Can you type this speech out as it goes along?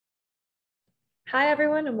Hi,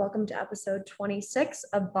 everyone, and welcome to episode 26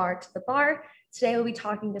 of Bar to the Bar. Today, we'll be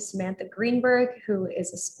talking to Samantha Greenberg, who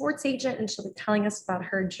is a sports agent, and she'll be telling us about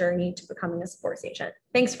her journey to becoming a sports agent.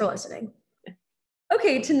 Thanks for listening.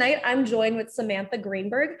 Okay, tonight I'm joined with Samantha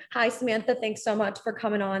Greenberg. Hi, Samantha. Thanks so much for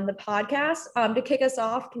coming on the podcast. To kick us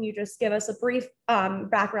off, can you just give us a brief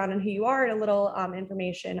background on who you are and a little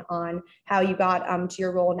information on how you got to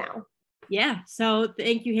your role now? Yeah, so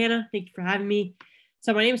thank you, Hannah. Thank you for having me.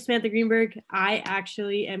 So my name is Samantha Greenberg. I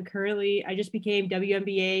just became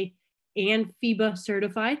WNBA and FIBA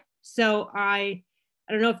certified. So I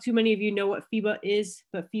don't know if too many of you know what FIBA is,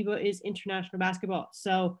 but FIBA is international basketball.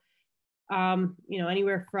 So,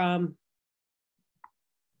 anywhere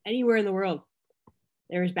in the world,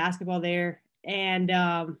 there is basketball there.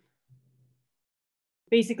 And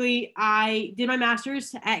basically I did my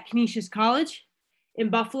master's at Canisius College in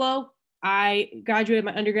Buffalo. I graduated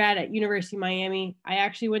my undergrad at University of Miami. I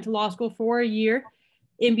actually went to law school for a year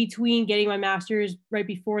in between getting my master's. Right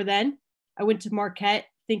before then, I went to Marquette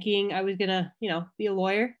thinking I was going to, be a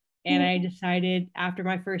lawyer. And I decided after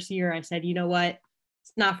my first year, I said, you know what,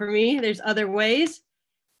 it's not for me. There's other ways.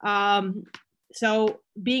 So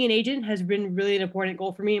being an agent has been really an important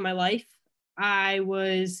goal for me in my life. I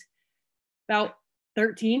was about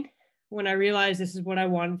 13 when I realized this is what I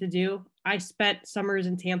wanted to do. I spent summers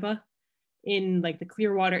in Tampa in like the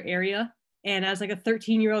Clearwater area. And as like a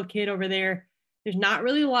 13-year-old kid over there, there's not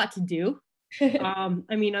really a lot to do.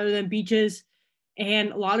 Other than beaches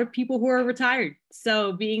and a lot of people who are retired.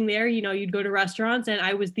 So being there, you'd go to restaurants and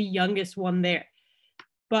I was the youngest one there.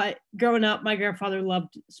 But growing up, my grandfather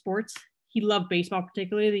loved sports. He loved baseball,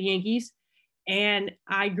 particularly the Yankees. And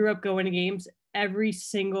I grew up going to games every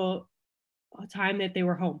single time that they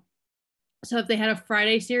were home. So if they had a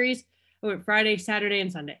Friday series, I went Friday, Saturday,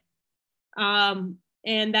 and Sunday.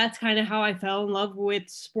 And that's kind of how I fell in love with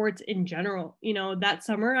sports in general. That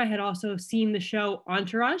summer I had also seen the show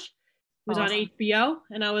Entourage. It was awesome. On HBO.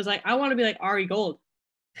 And I was like, I want to be like Ari Gold.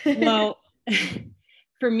 Well,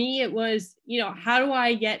 for me, it was, how do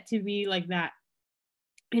I get to be like that?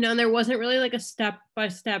 And there wasn't really like a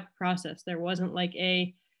step-by-step process. There wasn't like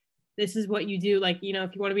this is what you do. Like,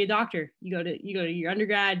 if you want to be a doctor, you go to your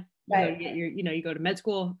undergrad, you go to med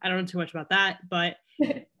school. I don't know too much about that, but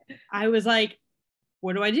I was like,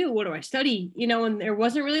 what do I do? What do I study? And there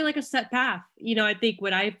wasn't really like a set path. I think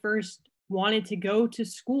when I first wanted to go to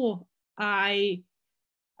school, I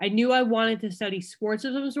knew I wanted to study sports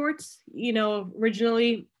of some sorts.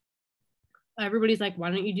 Originally everybody's like, why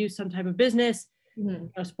don't you do some type of business?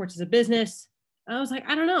 Mm-hmm. Sports is a business. I was like,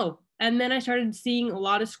 I don't know. And then I started seeing a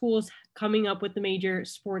lot of schools coming up with the major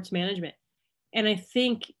sports management. And I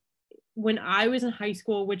think when I was in high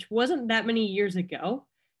school, which wasn't that many years ago,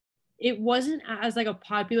 it wasn't as like a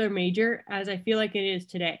popular major as I feel like it is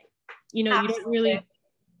today. You don't really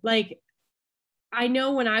like, I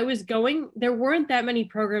know when I was going, there weren't that many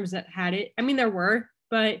programs that had it. I mean, there were,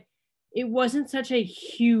 but it wasn't such a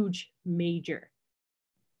huge major.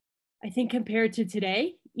 I think compared to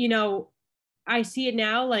today, I see it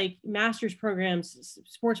now like master's programs,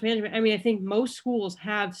 sports management. I think most schools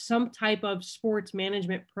have some type of sports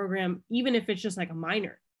management program, even if it's just like a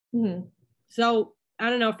minor. Mm-hmm. So I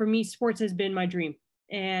don't know, for me, sports has been my dream.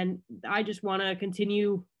 And I just want to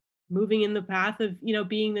continue moving in the path of,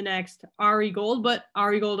 being the next Ari Gold, but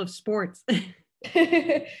Ari Gold of sports.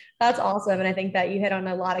 That's awesome. And I think that you hit on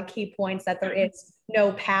a lot of key points, that there is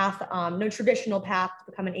no path, no traditional path to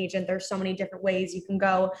become an agent. There's so many different ways you can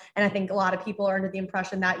go. And I think a lot of people are under the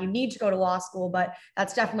impression that you need to go to law school, but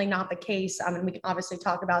that's definitely not the case. And we can obviously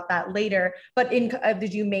talk about that later. But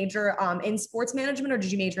did you major in sports management, or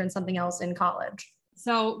did you major in something else in college?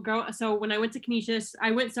 So when I went to Canisius,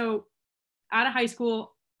 out of high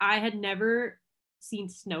school, I had never seen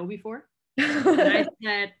snow before. And I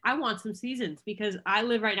said, I want some seasons, because I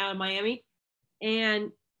live right now in Miami. And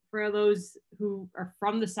for those who are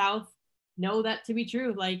from the South, know that to be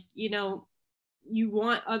true. Like, you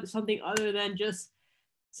want something other than just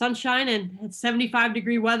sunshine and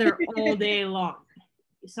 75-degree weather all day long.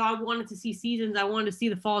 So I wanted to see seasons. I wanted to see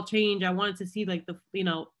the fall change. I wanted to see like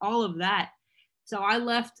all of that. So I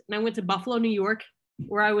left and I went to Buffalo, New York,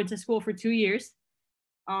 where I went to school for 2 years.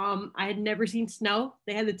 I had never seen snow.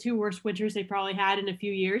 They had the 2 worst winters they probably had in a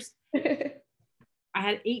few years. I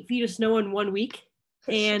had 8 feet of snow in 1 week.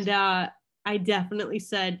 And I definitely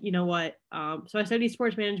said, you know what? So I studied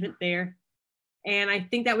sports management there. And I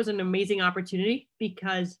think that was an amazing opportunity,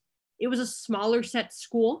 because it was a smaller set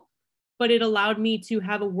school, but it allowed me to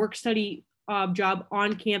have a work study job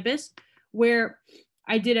on campus, where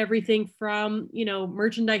I did everything from,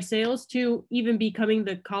 merchandise sales to even becoming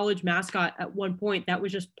the college mascot at one point. That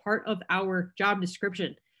was just part of our job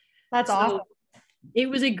description. That's awesome. It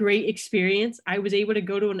was a great experience. I was able to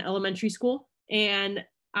go to an elementary school, and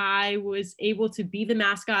I was able to be the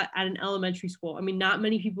mascot at an elementary school. I mean, not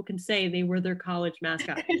many people can say they were their college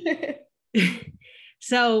mascot.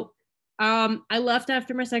 So I left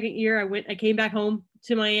after my second year. I came back home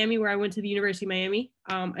to Miami, where I went to the University of Miami.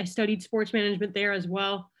 I studied sports management there as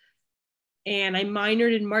well. And I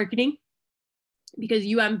minored in marketing because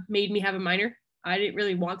made me have a minor. I didn't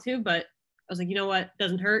really want to, but I was like, you know what? It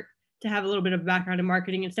doesn't hurt to have a little bit of background in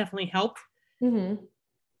marketing. It's definitely helped. Mm-hmm.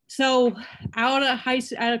 So out of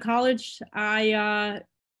college, I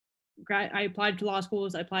applied to law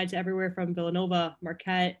schools. I applied to everywhere from Villanova,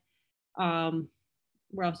 Marquette.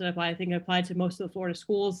 Where else did I apply? I think I applied to most of the Florida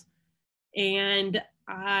schools, and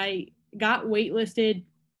I got waitlisted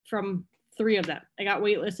from 3 of them. I got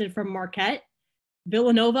waitlisted from Marquette,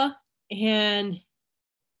 Villanova, and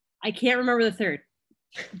I can't remember the third.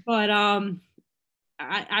 But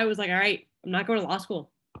I was like, all right, I'm not going to law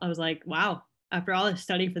school. I was like, wow, after all this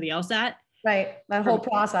studying for the LSAT. Right, that whole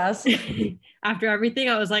process. After everything,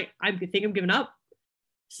 I was like, I think I'm giving up.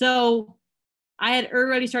 So I had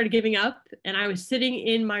already started giving up, and I was sitting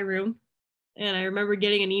in my room, and I remember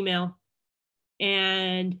getting an email,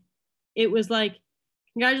 and it was like,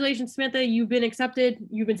 congratulations, Samantha, you've been accepted.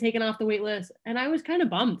 You've been taken off the wait list. And I was kind of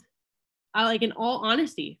bummed. In all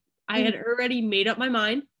honesty, I had already made up my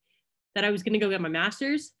mind that I was going to go get my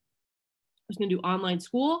master's. I was going to do online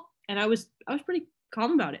school, and I was pretty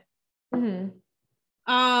calm about it. Mm-hmm.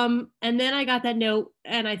 And then I got that note,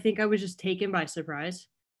 and I think I was just taken by surprise.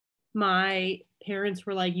 My parents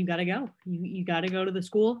were like, you got to go. You got to go to the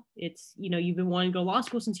school. It's, you've been wanting to go to law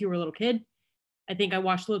school since you were a little kid. I think I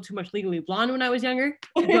watched a little too much Legally Blonde when I was younger.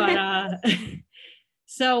 But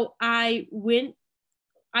so I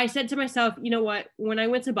said to myself, you know what? When I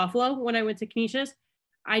went to Buffalo, when I went to Canisius,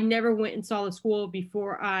 I never went and saw the school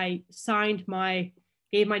before I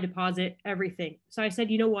gave my deposit, everything. So I said,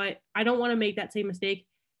 you know what? I don't want to make that same mistake.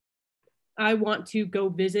 I want to go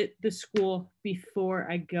visit the school before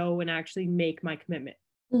I go and actually make my commitment.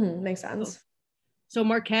 Mm-hmm. Makes sense. So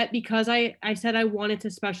Marquette, because I said I wanted to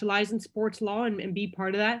specialize in sports law and be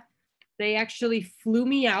part of that, they actually flew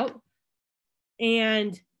me out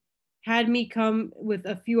and had me come with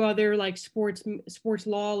a few other like sports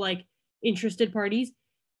law, like interested parties.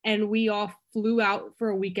 And we all flew out for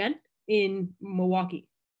a weekend in Milwaukee.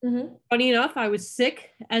 Mm-hmm. Funny enough, I was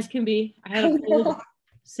sick as can be. I had a cold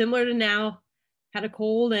similar to now, had a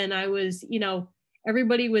cold, and I was,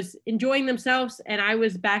 everybody was enjoying themselves. And I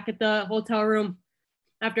was back at the hotel room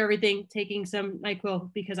after everything, taking some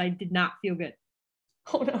NyQuil because I did not feel good.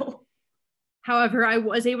 Oh no. However, I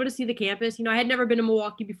was able to see the campus. I had never been to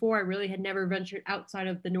Milwaukee before. I really had never ventured outside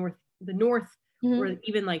of the north, mm-hmm. or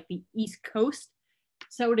even like the East Coast.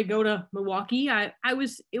 So to go to Milwaukee, it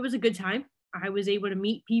was a good time. I was able to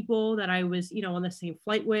meet people that I was, on the same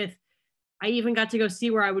flight with. I even got to go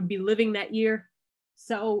see where I would be living that year.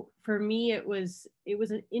 So for me, it was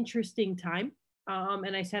an interesting time.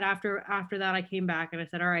 And I said, after that, I came back and I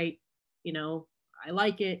said, all right, I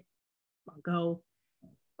like it, I'll go.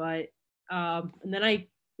 But, and then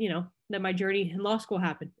then my journey in law school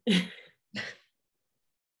happened.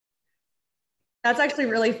 That's actually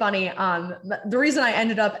really funny. The reason I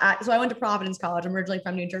ended up so I went to Providence College. I'm originally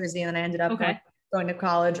from New Jersey, and then I ended up going to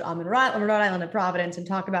college in Rhode Island at Providence, and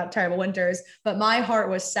talk about terrible winters. But my heart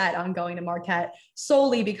was set on going to Marquette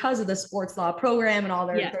solely because of the sports law program and all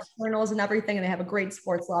their journals and everything. And they have a great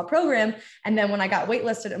sports law program. And then when I got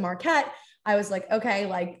waitlisted at Marquette, I was like, okay,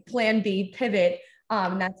 like plan B, pivot.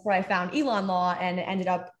 And that's where I found Elon Law, and ended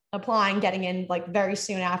up applying, getting in like very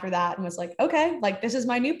soon after that, and was like, okay, like this is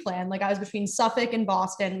my new plan. Like I was between Suffolk and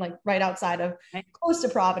Boston, like right outside of close to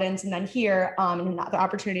Providence, and then here, and the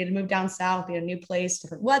opportunity to move down south, be a new place,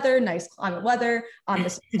 different weather, nice climate weather,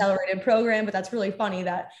 this accelerated program. But that's really funny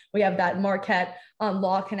that we have that Marquette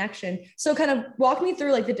law connection. So kind of walk me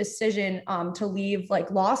through like the decision to leave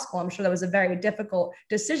like law school. I'm sure that was a very difficult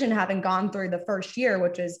decision, having gone through the first year,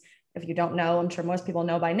 which is, if you don't know, I'm sure most people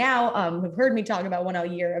know by now, who've heard me talk about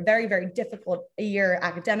 1L year, a very, very difficult year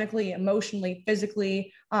academically, emotionally,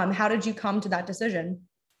 physically. How did you come to that decision?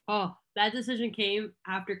 Oh, that decision came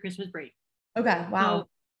after Christmas break. Okay, wow. So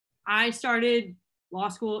I started law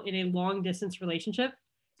school in a long distance relationship.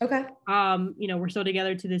 Okay. We're still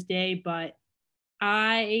together to this day, but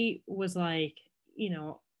I was like,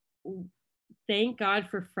 thank God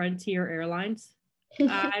for Frontier Airlines.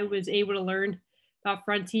 I was able to learn about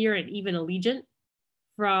Frontier and even Allegiant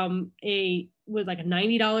with like a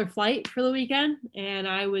 $90 flight for the weekend, and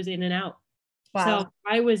I was in and out. Wow. So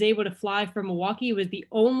I was able to fly from Milwaukee. It was the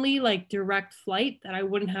only like direct flight that I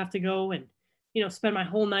wouldn't have to go and, spend my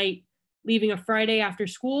whole night leaving a Friday after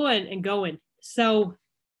school and going. So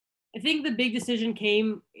I think the big decision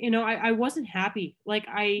came, I wasn't happy. Like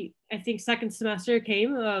I think second semester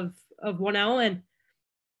came of 1L, and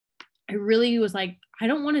I really was like, I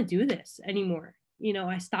don't want to do this anymore.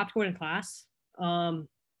 I stopped going to class.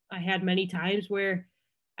 I had many times where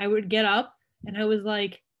I would get up and I was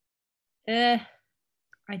like, I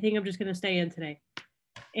think I'm just going to stay in today.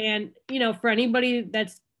 And, for anybody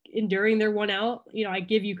that's enduring their 1L, I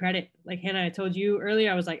give you credit. Like Hannah, I told you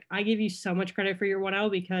earlier, I was like, I give you so much credit for your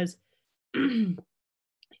 1L, because if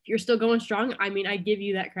you're still going strong, I mean, I give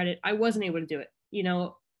you that credit. I wasn't able to do it.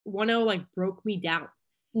 1L like broke me down.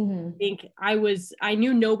 I think I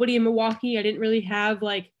knew nobody in Milwaukee. I didn't really have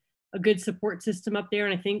like a good support system up there.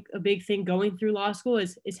 And I think a big thing going through law school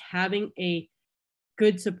is having a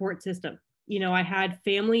good support system. I had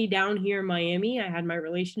family down here in Miami. I had my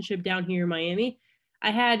relationship down here in Miami.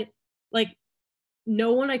 I had like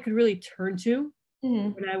no one I could really turn to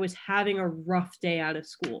when I was having a rough day out of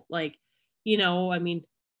school. Like, I mean,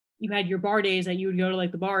 you had your bar days that you would go to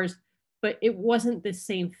like the bars, but it wasn't the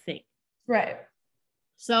same thing. Right.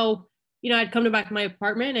 So, I'd come to back to my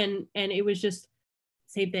apartment and it was just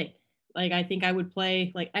same thing. Like, I think I would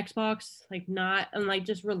play like Xbox, like not, and like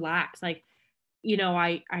just relax. Like,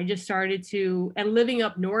 I just started to, and living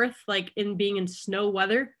up north, like in being in snow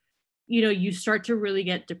weather, you start to really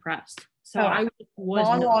get depressed. So I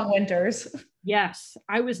was long winters. Yes,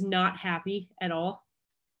 I was not happy at all.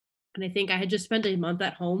 And I think I had just spent a month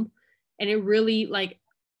at home, and it really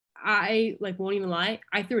I won't even lie,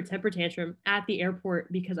 I threw a temper tantrum at the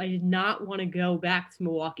airport because I did not want to go back to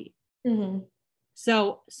Milwaukee.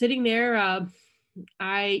 So sitting there,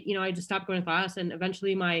 I just stopped going to class, and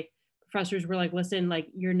eventually my professors were like, listen, like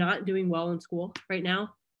you're not doing well in school right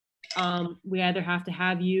now. We either have to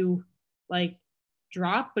have you like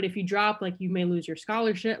drop, but if you drop, like you may lose your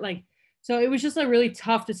scholarship. Like, so it was just a really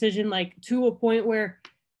tough decision, like to a point where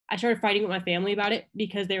I started fighting with my family about it,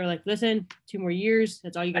 because they were like, listen, 2 more years,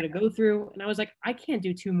 that's all you got to go through. And I was like, I can't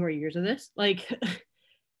do 2 more years of this. Like,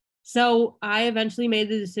 so I eventually made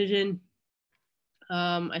the decision.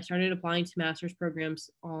 I started applying to master's programs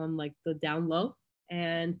on like the down low,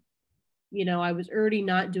 and I was already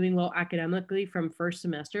not doing well academically from first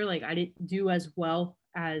semester. Like I didn't do as well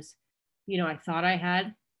as, I thought I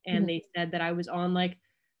had. And they said that I was on like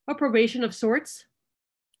a probation of sorts.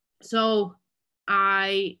 So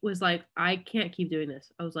I was like, I can't keep doing this.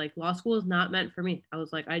 I was like, law school is not meant for me. I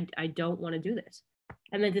was like, I don't want to do this.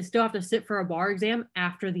 And then to still have to sit for a bar exam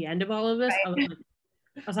after the end of all of this, right.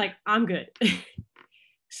 I was like, I'm good.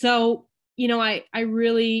 So, I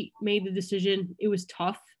really made the decision. It was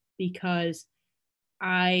tough because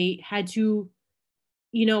I had to,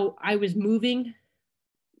 I was moving.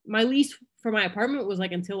 My lease for my apartment was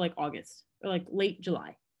like until like August or like late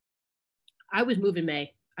July. I was moving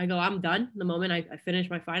May. I go, I'm done. The moment I finish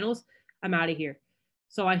my finals, I'm out of here.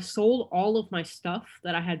 So I sold all of my stuff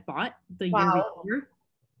that I had bought the year before.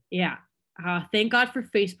 Yeah. Thank God for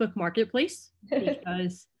Facebook Marketplace,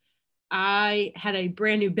 because I had a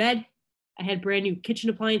brand new bed. I had brand new kitchen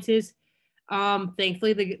appliances.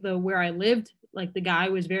 Thankfully, the where I lived, like the guy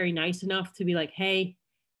was very nice enough to be like, hey,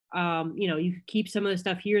 you can keep some of the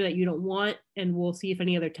stuff here that you don't want, and we'll see if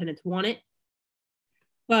any other tenants want it.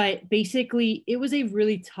 But basically, it was a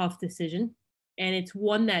really tough decision. And it's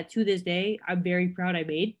one that to this day, I'm very proud I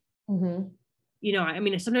made. I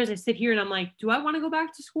mean, sometimes I sit here and I'm like, do I want to go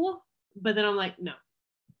back to school? But then I'm like, no.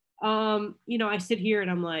 I sit here and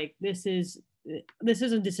I'm like, this is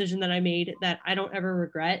a decision that I made that I don't ever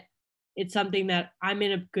regret. It's something that I'm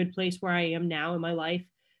in a good place where I am now in my life,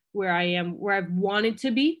 where I am, where I've wanted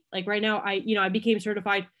to be. Like right now, I became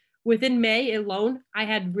certified within May alone. I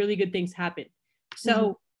had really good things happen.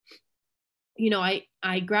 So,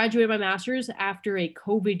 I graduated my master's after a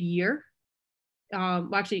COVID year.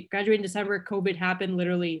 Actually graduated in December. COVID happened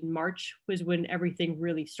literally in March was when everything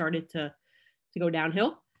really started to go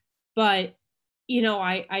downhill. But,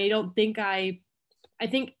 I don't think I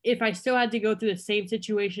think if I still had to go through the same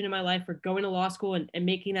situation in my life for going to law school and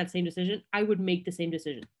making that same decision, I would make the same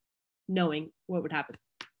decision knowing what would happen.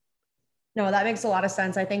 No, that makes a lot of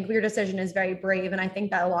sense. I think your decision is very brave. And I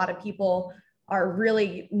think that a lot of people are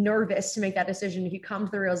really nervous to make that decision. If you come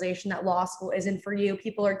to the realization that law school isn't for you,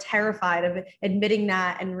 people are terrified of admitting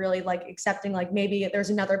that and really like accepting like maybe there's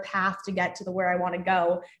another path to get to the where I want to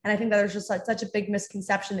go. And I think that there's just like such a big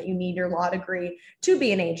misconception that you need your law degree to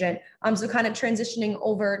be an agent. So kind of transitioning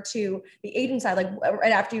over to the agent side, like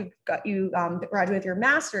right after you graduate with your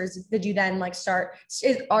master's, did you then like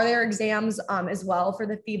are there exams as well for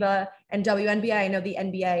the FIBA and WNBA? I know the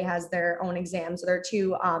NBA has their own exams. So there are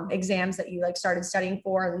two exams that you like started studying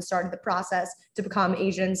for and then started the process to become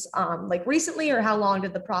agents like recently, or how long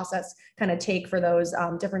did the process kind of take for those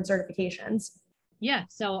different certifications? Yeah,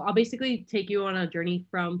 so I'll basically take you on a journey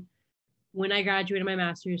from when I graduated my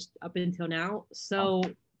master's up until now. So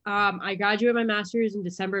I graduated my master's in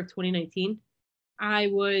December of 2019. I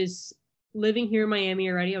was living here in Miami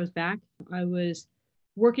already. I was back. I was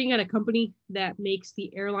working at a company that makes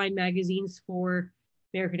the airline magazines for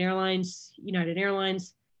American Airlines, United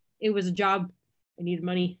Airlines. It was a job. I needed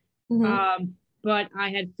money. But I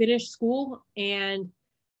had finished school and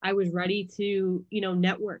I was ready to,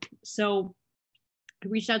 network. So I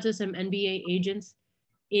reached out to some NBA agents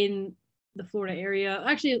in the Florida area,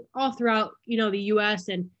 actually all throughout, the US,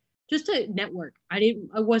 and just to network. I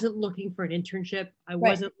wasn't looking for an internship. I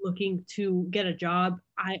wasn't looking to get a job.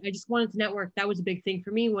 I just wanted to network. That was a big thing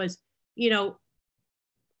for me was,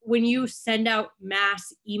 when you send out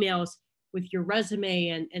mass emails with your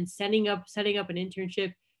resume and setting up an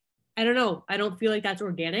internship, I don't know. I don't feel like that's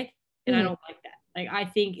organic, and I don't like that. Like, I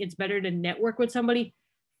think it's better to network with somebody,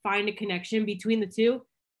 find a connection between the two,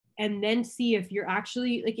 and then see if you're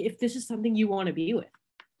actually like, if this is something you want to be with.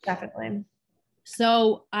 Definitely.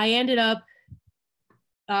 So I ended up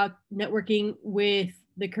networking with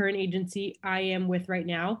the current agency I am with right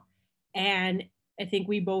now. And I think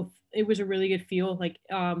it was a really good feel. Like,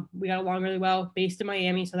 we got along really well, based in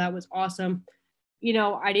Miami. So that was awesome.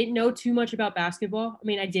 I didn't know too much about basketball. I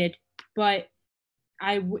mean, I did, but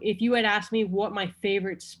if you had asked me what my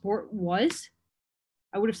favorite sport was,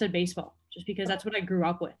 I would have said baseball, just because that's what I grew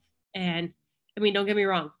up with. And I mean, don't get me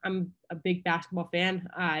wrong, I'm a big basketball fan.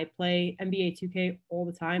 I play NBA 2K all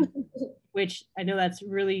the time, which I know that's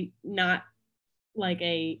really not like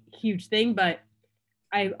a huge thing, but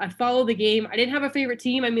I follow the game. I didn't have a favorite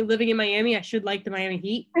team. I mean, living in Miami, I should like the Miami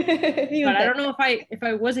Heat, but I don't know if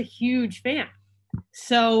I was a huge fan.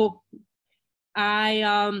 So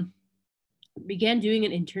I began doing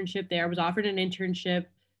an internship there. I was offered an internship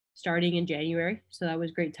starting in January, so that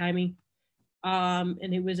was great timing.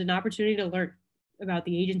 And it was an opportunity to learn about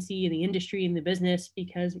the agency and the industry and the business,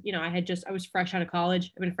 because I was fresh out of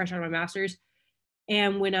college. I've been fresh out of my master's,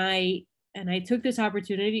 and when I took this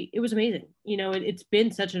opportunity, it was amazing. It's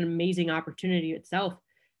been such an amazing opportunity itself,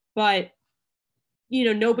 but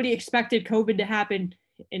nobody expected COVID to happen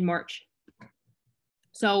in March.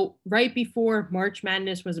 So right before March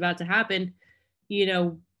Madness was about to happen,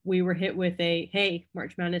 we were hit with hey,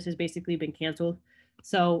 March Madness has basically been canceled.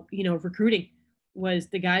 So, recruiting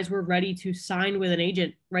the guys were ready to sign with an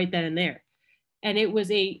agent right then and there. And it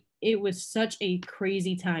was such a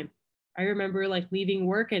crazy time. I remember like leaving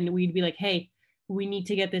work and we'd be like, hey, we need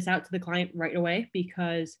to get this out to the client right away,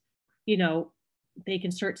 because, they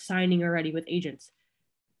can start signing already with agents.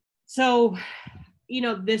 So,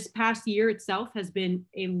 this past year itself has been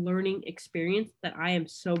a learning experience that I am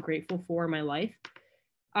so grateful for in my life.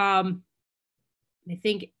 I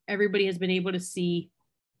think everybody has been able to see.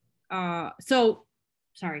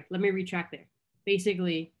 Sorry, let me retract there.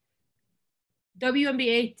 Basically,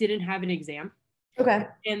 WNBA didn't have an exam. Okay.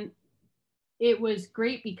 And it was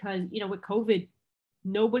great because, with COVID,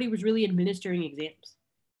 nobody was really administering exams.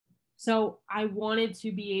 So I wanted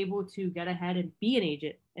to be able to get ahead and be an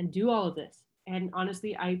agent and do all of this. And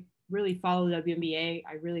honestly, I really follow WNBA.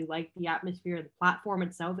 I really like the atmosphere, the platform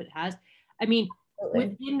itself it has. I mean,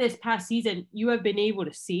 within this past season, you have been able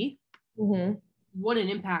to see what an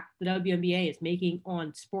impact the WNBA is making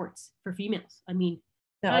on sports for females. I mean,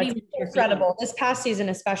 no, it's incredible. This past season,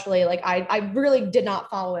 especially, like I really did not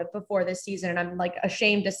follow it before this season, and I'm like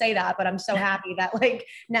ashamed to say that, but I'm so happy that like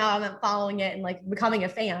now I'm following it and like becoming a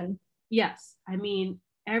fan. Yes, I mean,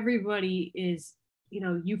 everybody is,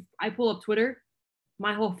 I pull up Twitter,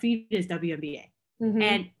 my whole feed is WNBA,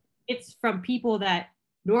 and it's from people that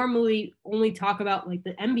normally only talk about like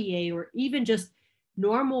the NBA, or even just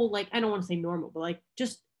normal, like, I don't want to say normal, but like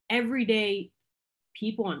just everyday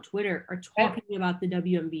people on Twitter are talking about the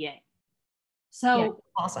WNBA. So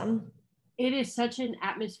awesome. It is such an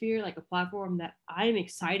atmosphere, like a platform, that I'm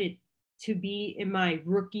excited to be in my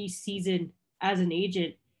rookie season as an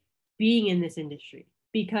agent, being in this industry,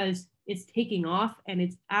 because it's taking off and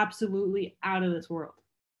it's absolutely out of this world.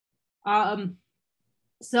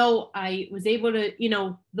 So I was able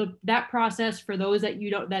to, that process, for those that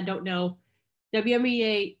don't know,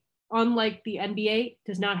 WNBA, unlike the NBA,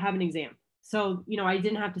 does not have an exam. So, I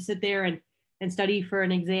didn't have to sit there and study for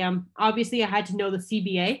an exam. Obviously, I had to know the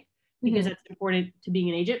CBA because that's important to being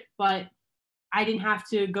an agent, but I didn't have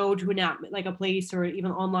to go to a place or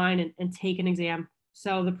even online and take an exam.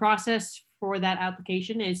 So the process for that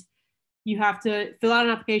application is you have to fill out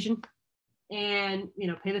an application and,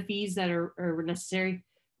 pay the fees that are necessary.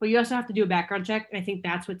 But you also have to do a background check. And I think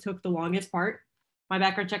that's what took the longest part. My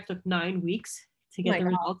background check took 9 weeks to get the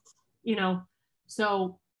results,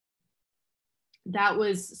 So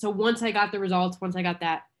once I got the results, once I got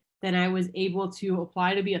that, then I was able to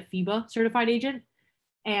apply to be a FIBA certified agent.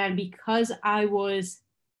 And because I was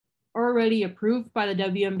already approved by the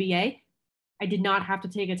WNBA, I did not have to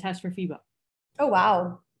take a test for FIBA. Oh,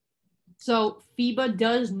 wow. So FIBA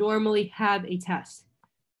does normally have a test.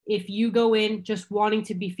 If you go in just wanting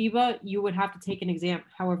to be FIBA, you would have to take an exam.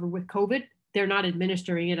 However, with COVID, they're not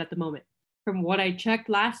administering it at the moment. From what I checked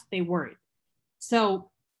last, they weren't.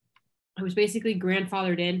 So I was basically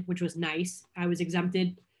grandfathered in, which was nice. I was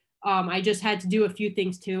exempted. I just had to do a few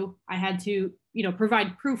things too. I had to,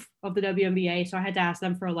 provide proof of the WNBA. So I had to ask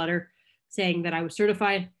them for a letter saying that I was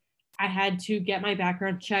certified. I had to get my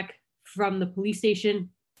background check from the police station.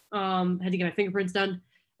 Had to get my fingerprints done.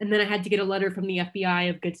 And then I had to get a letter from the FBI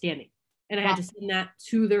of good standing. And I had to send that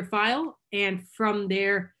to their file. And from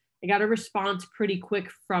there, I got a response pretty quick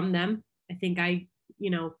from them. I think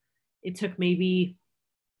it took maybe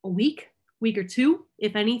a week or two,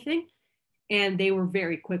 if anything. And they were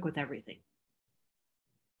very quick with everything.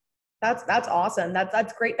 That's awesome.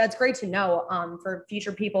 That's great. That's great to know for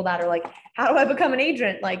future people that are like, how do I become an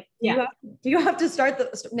agent? Like, do you have to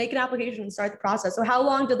make an application and start the process? So how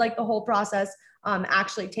long did the whole process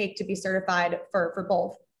actually take to be certified for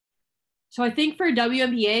both? So I think for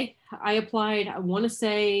WNBA, I applied, I want to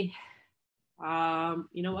say,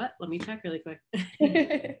 you know what? Let me check really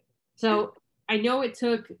quick. So I know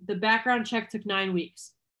the background check took 9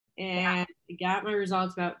 weeks, and I got my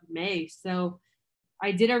results about May. So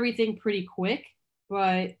I did everything pretty quick,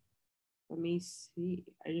 but let me see.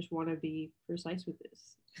 I just want to be precise with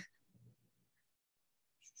this.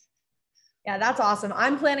 Yeah, that's awesome.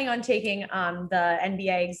 I'm planning on taking the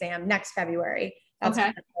NBA exam next February. That's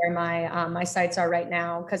kind of where my sights are right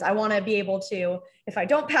now, because I want to be able to, if I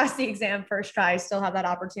don't pass the exam first try, I still have that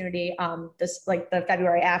opportunity the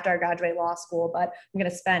February after I graduate law school. But I'm going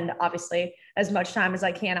to spend obviously as much time as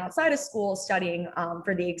I can outside of school studying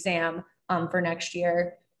for the exam for next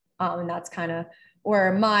year. And that's kind of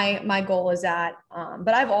where my goal is at.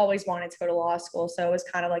 But I've always wanted to go to law school. So it was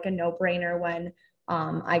kind of like a no-brainer when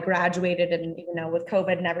I graduated, and with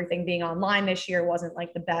COVID and everything being online this year wasn't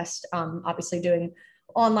like the best. Obviously doing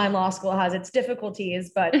online law school has its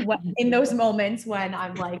difficulties, but in those moments when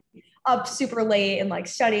I'm like up super late and like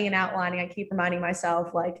studying and outlining, I keep reminding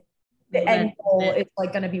myself like the end goal is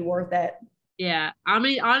like going to be worth it. Yeah. I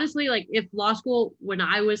mean, honestly, like if law school, when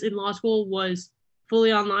I was in law school, was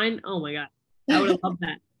fully online, oh my God, I would have loved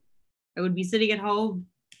that. I would be sitting at home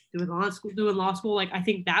doing law school. Like, I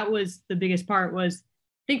think that was the biggest part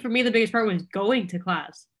for me, the biggest part was going to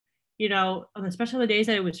class, especially the days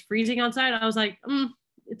that it was freezing outside. I was like,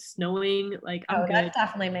 it's snowing. Like, I'm good. That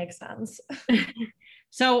definitely makes sense.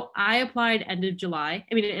 So I applied end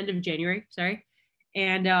of January, sorry.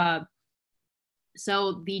 And,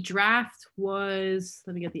 so the draft was,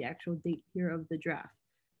 let me get the actual date here of the draft.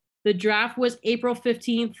 The draft was April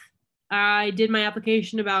 15th. I did my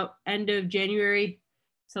application about end of January.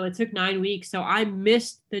 So it took 9 weeks. So I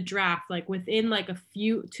missed the draft. Like within like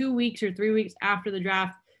 2 weeks or 3 weeks after the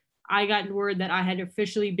draft, I got word that I had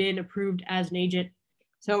officially been approved as an agent.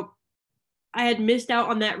 So I had missed out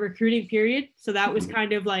on that recruiting period. So that was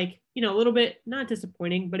kind of like, a little bit not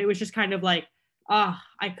disappointing, but it was just kind of like,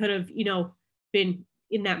 I could have, been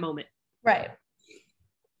in that moment. Right.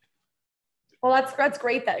 Well, that's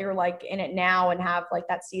great that you're like in it now and have like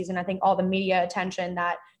that season. I think all the media attention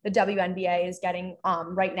that the WNBA is getting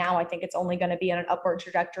right now, I think it's only going to be on an upward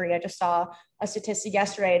trajectory. I just saw a statistic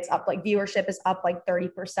yesterday. It's up, like viewership is up like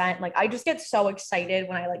 30%. Like I just get so excited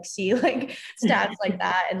when I like see like stats like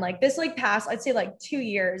that. And like this like past, I'd say like 2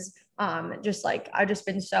 years, just like I've just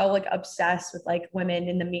been so like obsessed with like women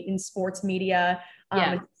in sports media.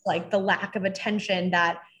 It's like the lack of attention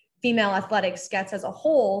that female athletics gets as a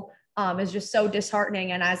whole is just so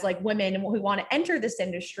disheartening. And as like women who want to enter this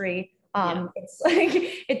industry, It's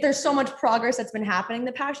like there's so much progress that's been happening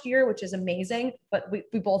the past year, which is amazing. But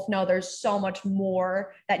we both know there's so much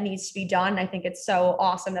more that needs to be done. I think it's so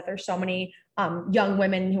awesome that there's so many young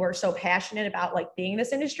women who are so passionate about like being in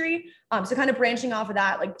this industry. So kind of branching off of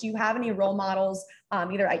that, like, do you have any role models,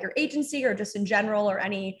 either at your agency or just in general, or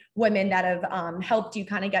any women that have helped you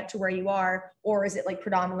kind of get to where you are, or is it like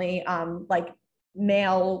predominantly like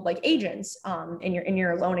male like agents in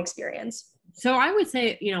your own experience? So I would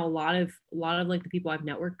say, a lot of like the people I've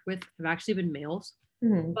networked with have actually been males.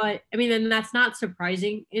 Mm-hmm. But I mean, and that's not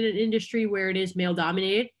surprising in an industry where it is male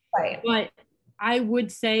dominated. Right. But I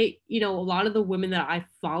would say, a lot of the women that I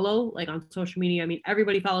follow, like on social media, I mean,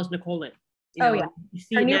 everybody follows Nicole Lynn. Yeah. You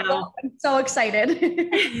see now. I'm so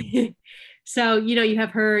excited. So, you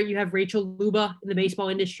have her, you have Rachel Luba in the baseball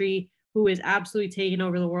industry, who is absolutely taking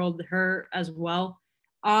over the world, her as well.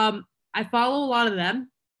 I follow a lot of them.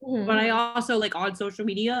 Mm-hmm. But I also, like, on social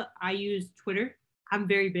media, I use Twitter. I'm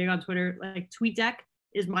very big on Twitter. Like, TweetDeck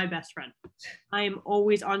is my best friend. I am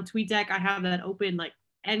always on TweetDeck. I have that open, like,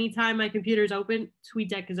 anytime my computer is open,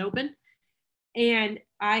 TweetDeck is open. And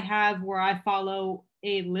I have where I follow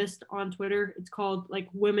a list on Twitter. It's called, like,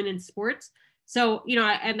 Women in Sports. So,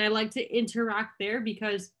 and I like to interact there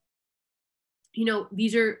because,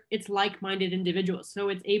 it's like-minded individuals. So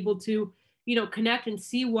it's able to, connect and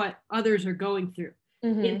see what others are going through.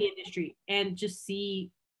 Mm-hmm. in the industry, and just see,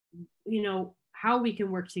 how we can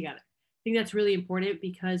work together. I think that's really important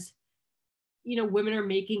because, women are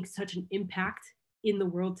making such an impact in the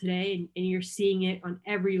world today, and you're seeing it on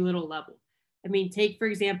every little level. I mean, take, for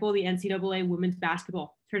example, the NCAA women's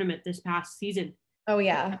basketball tournament this past season. Oh,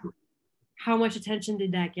 yeah. How much attention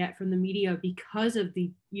did that get from the media because of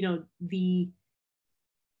the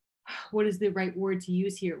what is the right word to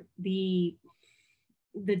use here? The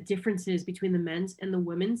differences between the men's and the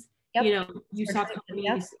women's. Yep. You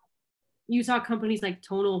saw companies like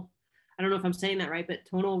Tonal. I don't know if I'm saying that right, but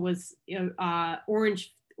Tonal was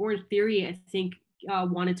Orange Theory, I think,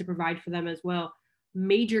 wanted to provide for them as well.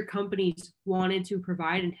 Major companies wanted to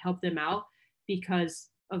provide and help them out because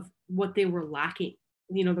of what they were lacking,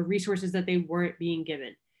 the resources that they weren't being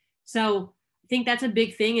given. So I think that's a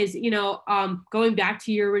big thing is, going back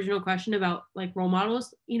to your original question about like role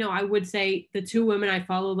models, I would say the two women I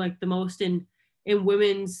follow like the most in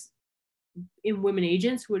women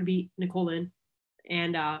agents would be Nicole Lynn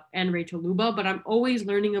and Rachel Luba. But I'm always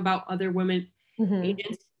learning about other women mm-hmm.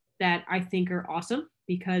 agents that I think are awesome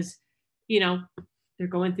because, they're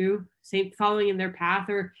going through following in their path,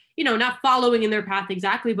 or, not following in their path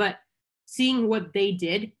exactly, but seeing what they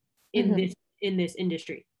did in mm-hmm. this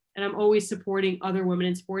industry. And I'm always supporting other women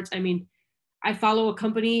in sports. I mean, I follow a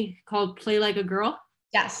company called Play Like a Girl.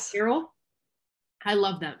 Yes. Carol. I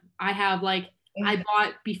love them. I have I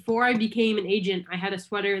bought, before I became an agent, I had a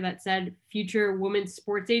sweater that said Future Women's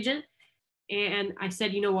Sports Agent. And I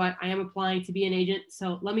said, you know what? I am applying to be an agent.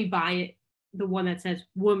 So let me buy it, the one that says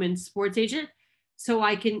Women's Sports Agent. So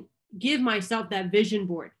I can give myself that vision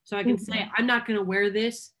board. So I can mm-hmm. say, I'm not going to wear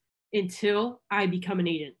this until I become an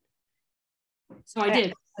agent. So I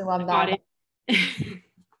did. I love that.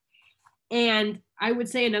 And I would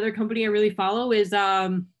say another company I really follow is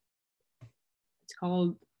it's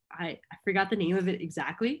called, I forgot the name of it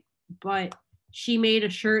exactly, but she made a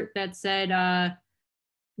shirt that said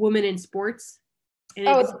Women in Sports. And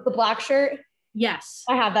it's the black shirt? Yes.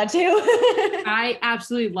 I have that too. I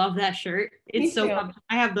absolutely love that shirt. It's so fun.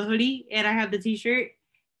 I have the hoodie and I have the t-shirt,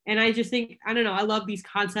 and I just think, I don't know, I love these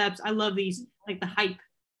concepts. I love these, like the hype.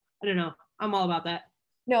 I don't know. I'm all about that.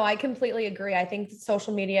 No, I completely agree. I think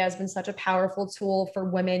social media has been such a powerful tool for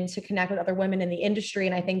women to connect with other women in the industry.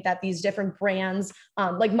 And I think that these different brands,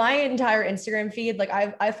 like my entire Instagram feed, like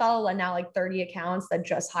I follow now like 30 accounts that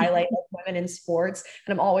just highlight like women in sports.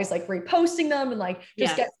 And I'm always like reposting them and like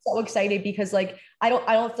just get so excited because like, I don't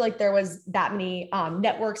feel like there was that many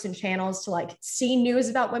networks and channels to like see news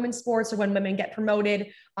about women's sports or when women get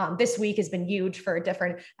promoted. This week has been huge for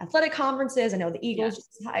different athletic conferences. I know the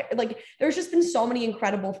Eagles, like there's just been so many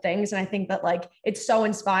incredible things. And I think that like, it's so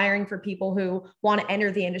inspiring for people who want to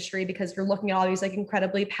enter the industry because you're looking at all these like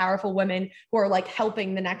incredibly powerful women who are like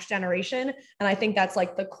helping the next generation. And I think that's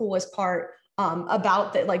like the coolest part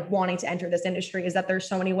about that, like wanting to enter this industry is that there's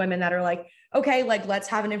so many women that are like, okay, like, let's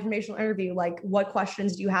have an informational interview. Like, what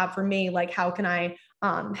questions do you have for me? Like, how can I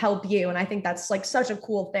help you? And I think that's like such a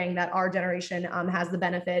cool thing that our generation has the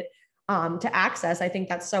benefit to access. I think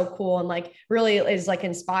that's so cool. And like, really is like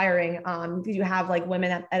inspiring. You have like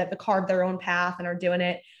women that have carved their own path and are doing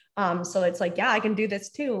it. So it's like, yeah, I can do this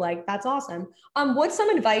too. Like, that's awesome. What's some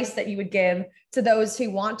advice that you would give to those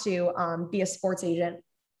who want to be a sports agent?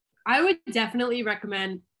 I would definitely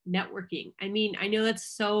recommend networking. I mean, I know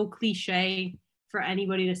that's so cliche for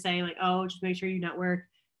anybody to say like, oh, just make sure you network.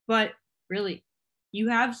 But really, you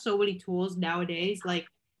have so many tools nowadays. Like,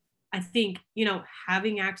 I think,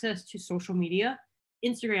 having access to social media,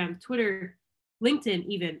 Instagram, Twitter, LinkedIn,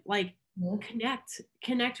 even like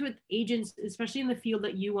connect with agents, especially in the field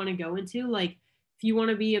that you want to go into. Like if you want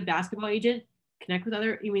to be a basketball agent, connect with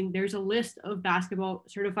there's a list of basketball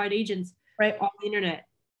certified agents right on the internet.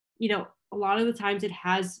 A lot of the times it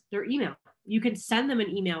has their email. You can send them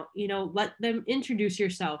an email, let them introduce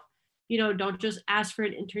yourself. Don't just ask for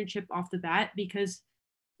an internship off the bat, because,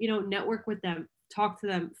 network with them, talk to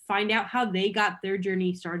them, find out how they got their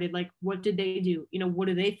journey started. Like, what did they do? What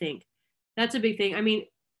do they think? That's a big thing. I mean,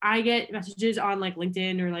 I get messages on like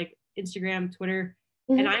LinkedIn or like Instagram, Twitter,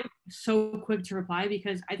 and I'm so quick to reply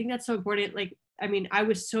because I think that's so important. Like, I mean, I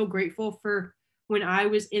was so grateful for when I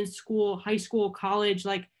was in school, high school, college,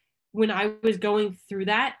 like when I was going through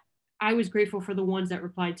that, I was grateful for the ones that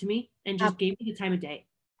replied to me and just gave me the time of day.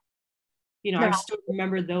 I still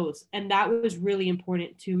remember those, and that was really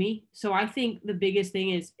important to me. So I think the biggest thing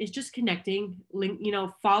is just connecting,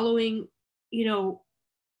 following,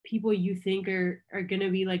 people you think are going to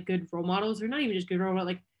be like good role models, or not even just good role models,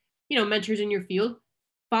 like, mentors in your field,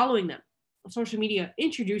 following them on social media,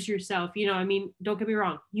 introduce yourself. I mean, don't get me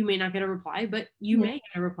wrong, you may not get a reply, but you may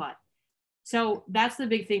get a reply. So that's the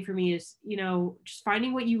big thing for me is, just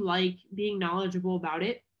finding what you like, being knowledgeable about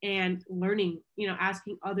it, and learning,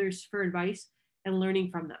 asking others for advice and learning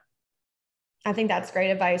from them. I think that's great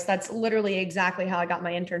advice. That's literally exactly how I got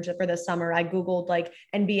my internship for this summer. I Googled like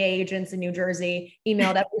NBA agents in New Jersey,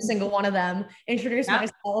 emailed every single one of them, introduced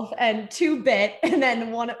myself and 2Bit. And then the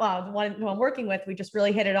one who I'm working with, we just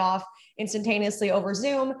really hit it off instantaneously over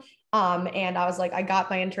Zoom. And I was like, I got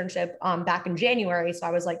my internship back in January. So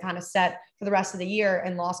I was like kind of set for the rest of the year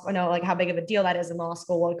in law school. I know like how big of a deal that is in law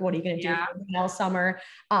school. Like, what are you going to do all summer?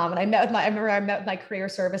 And I met with my career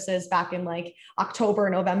services back in like October,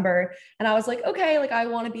 November. And I was like, okay, like I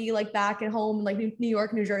want to be like back at home, like New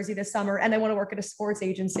York, New Jersey this summer. And I want to work at a sports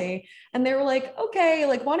agency. And they were like, okay,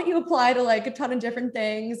 like, why don't you apply to like a ton of different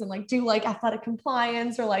things and like do like athletic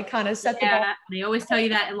compliance or like kind of set the ball. They always tell you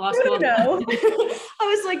that in law school. No.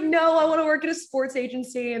 I was like, no, I want to work at a sports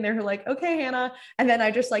agency. And they're like, okay, Hannah. And then I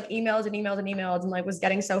just like emailed and like was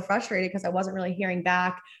getting so frustrated because I wasn't really hearing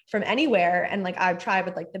back from anywhere. And like I've tried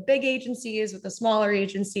with like the big agencies, with the smaller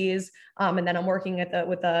agencies. And then I'm working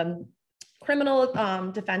with a criminal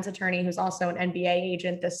defense attorney who's also an NBA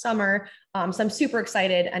agent this summer. So I'm super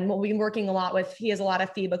excited, and we'll be working a lot with, he has a lot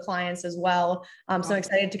of FIBA clients as well. So I'm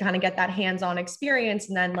excited to kind of get that hands-on experience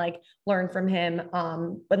and then like learn from him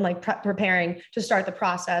when like preparing to start the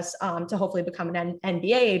process to hopefully become an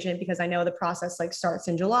NBA agent, because I know the process like starts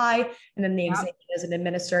in July and then the exam isn't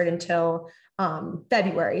administered until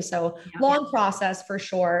February. So long process for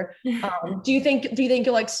sure. Do you think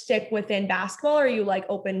you'll like stick within basketball, or are you like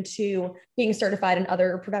open to being certified in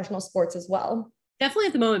other professional sports as well? Definitely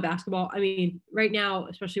at the moment, basketball. I mean, right now,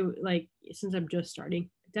 especially like since I'm just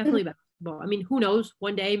starting, definitely basketball. I mean, who knows?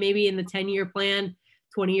 One day, maybe in the 10-year plan,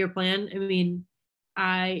 20-year plan. I mean,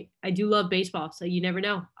 I do love baseball, so you never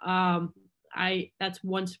know. That's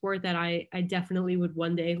one sport that I definitely would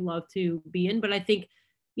one day love to be in. But I think,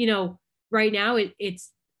 right now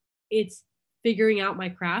it's figuring out my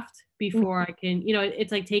craft before I can,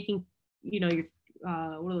 it's like taking, your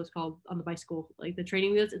what are those called on the bicycle, like the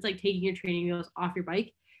training wheels. It's like taking your training wheels off your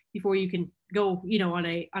bike before you can go, on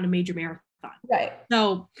a major marathon. Right.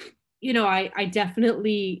 So, I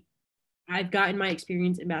definitely, I've gotten my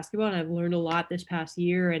experience in basketball, and I've learned a lot this past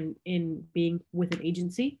year and in being with an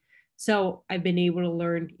agency. So I've been able to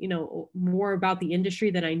learn, more about the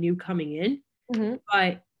industry than I knew coming in.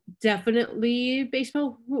 But definitely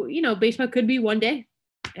baseball, baseball could be one day,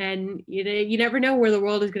 and you never know where the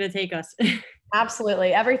world is going to take us.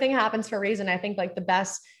 Absolutely. Everything happens for a reason. I think like the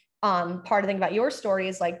best part of the thing about your story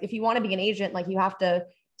is like, if you want to be an agent, like you have to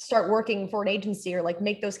start working for an agency or like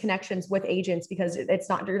make those connections with agents, because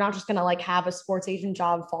you're not just going to like have a sports agent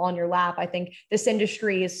job fall in your lap. I think this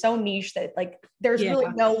industry is so niche that like there's really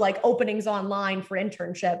no like openings online for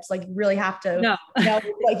internships. Like you really have to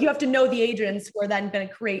like you have to know the agents who are then going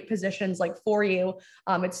to create positions like for you.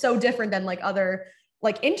 It's so different than like other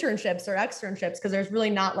like internships or externships, because there's really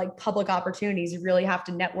not like public opportunities. You really have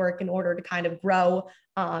to network in order to kind of grow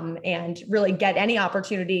and really get any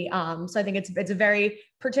opportunity. So I think it's a very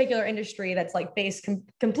particular industry that's like based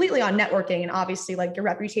completely on networking, and obviously like your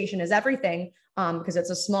reputation is everything because it's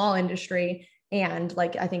a small industry. And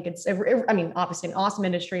like, I think it's, I mean, obviously an awesome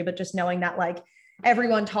industry, but just knowing that like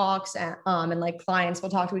everyone talks and like clients will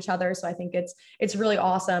talk to each other. So I think it's really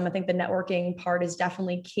awesome. I think the networking part is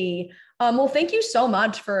definitely key. Well, thank you so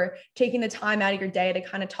much for taking the time out of your day to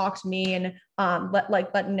kind of talk to me and let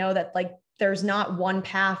me know that like there's not one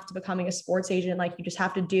path to becoming a sports agent. Like you just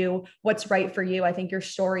have to do what's right for you. I think your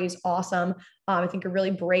story is awesome. I think you're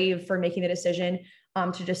really brave for making the decision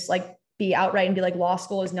to just like be outright and be like, law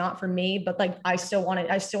school is not for me, but like, I still want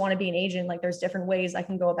to be an agent. Like there's different ways I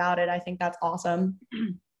can go about it. I think that's awesome.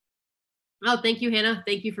 Oh, thank you, Hannah.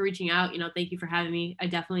 Thank you for reaching out. Thank you for having me. I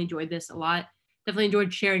definitely enjoyed this a lot. Definitely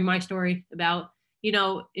enjoyed sharing my story about,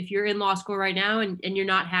 if you're in law school right now and you're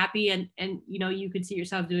not happy and you could see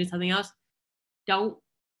yourself doing something else, don't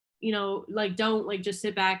just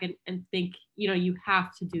sit back and think, you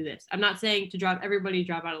have to do this. I'm not saying to drop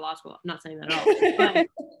out of law school. I'm not saying that at all. But,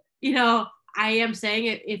 I am saying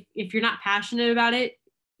it, if you're not passionate about it,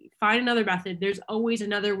 find another method. There's always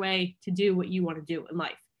another way to do what you want to do in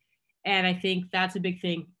life. And I think that's a big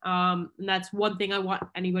thing. And that's one thing I want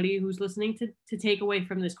anybody who's listening to take away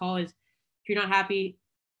from this call is if you're not happy,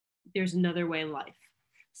 there's another way in life.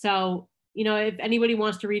 So, if anybody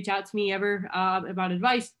wants to reach out to me ever about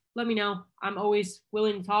advice, let me know. I'm always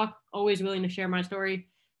willing to talk, always willing to share my story.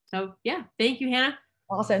 So yeah, thank you, Hannah.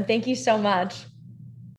 Awesome. Thank you so much.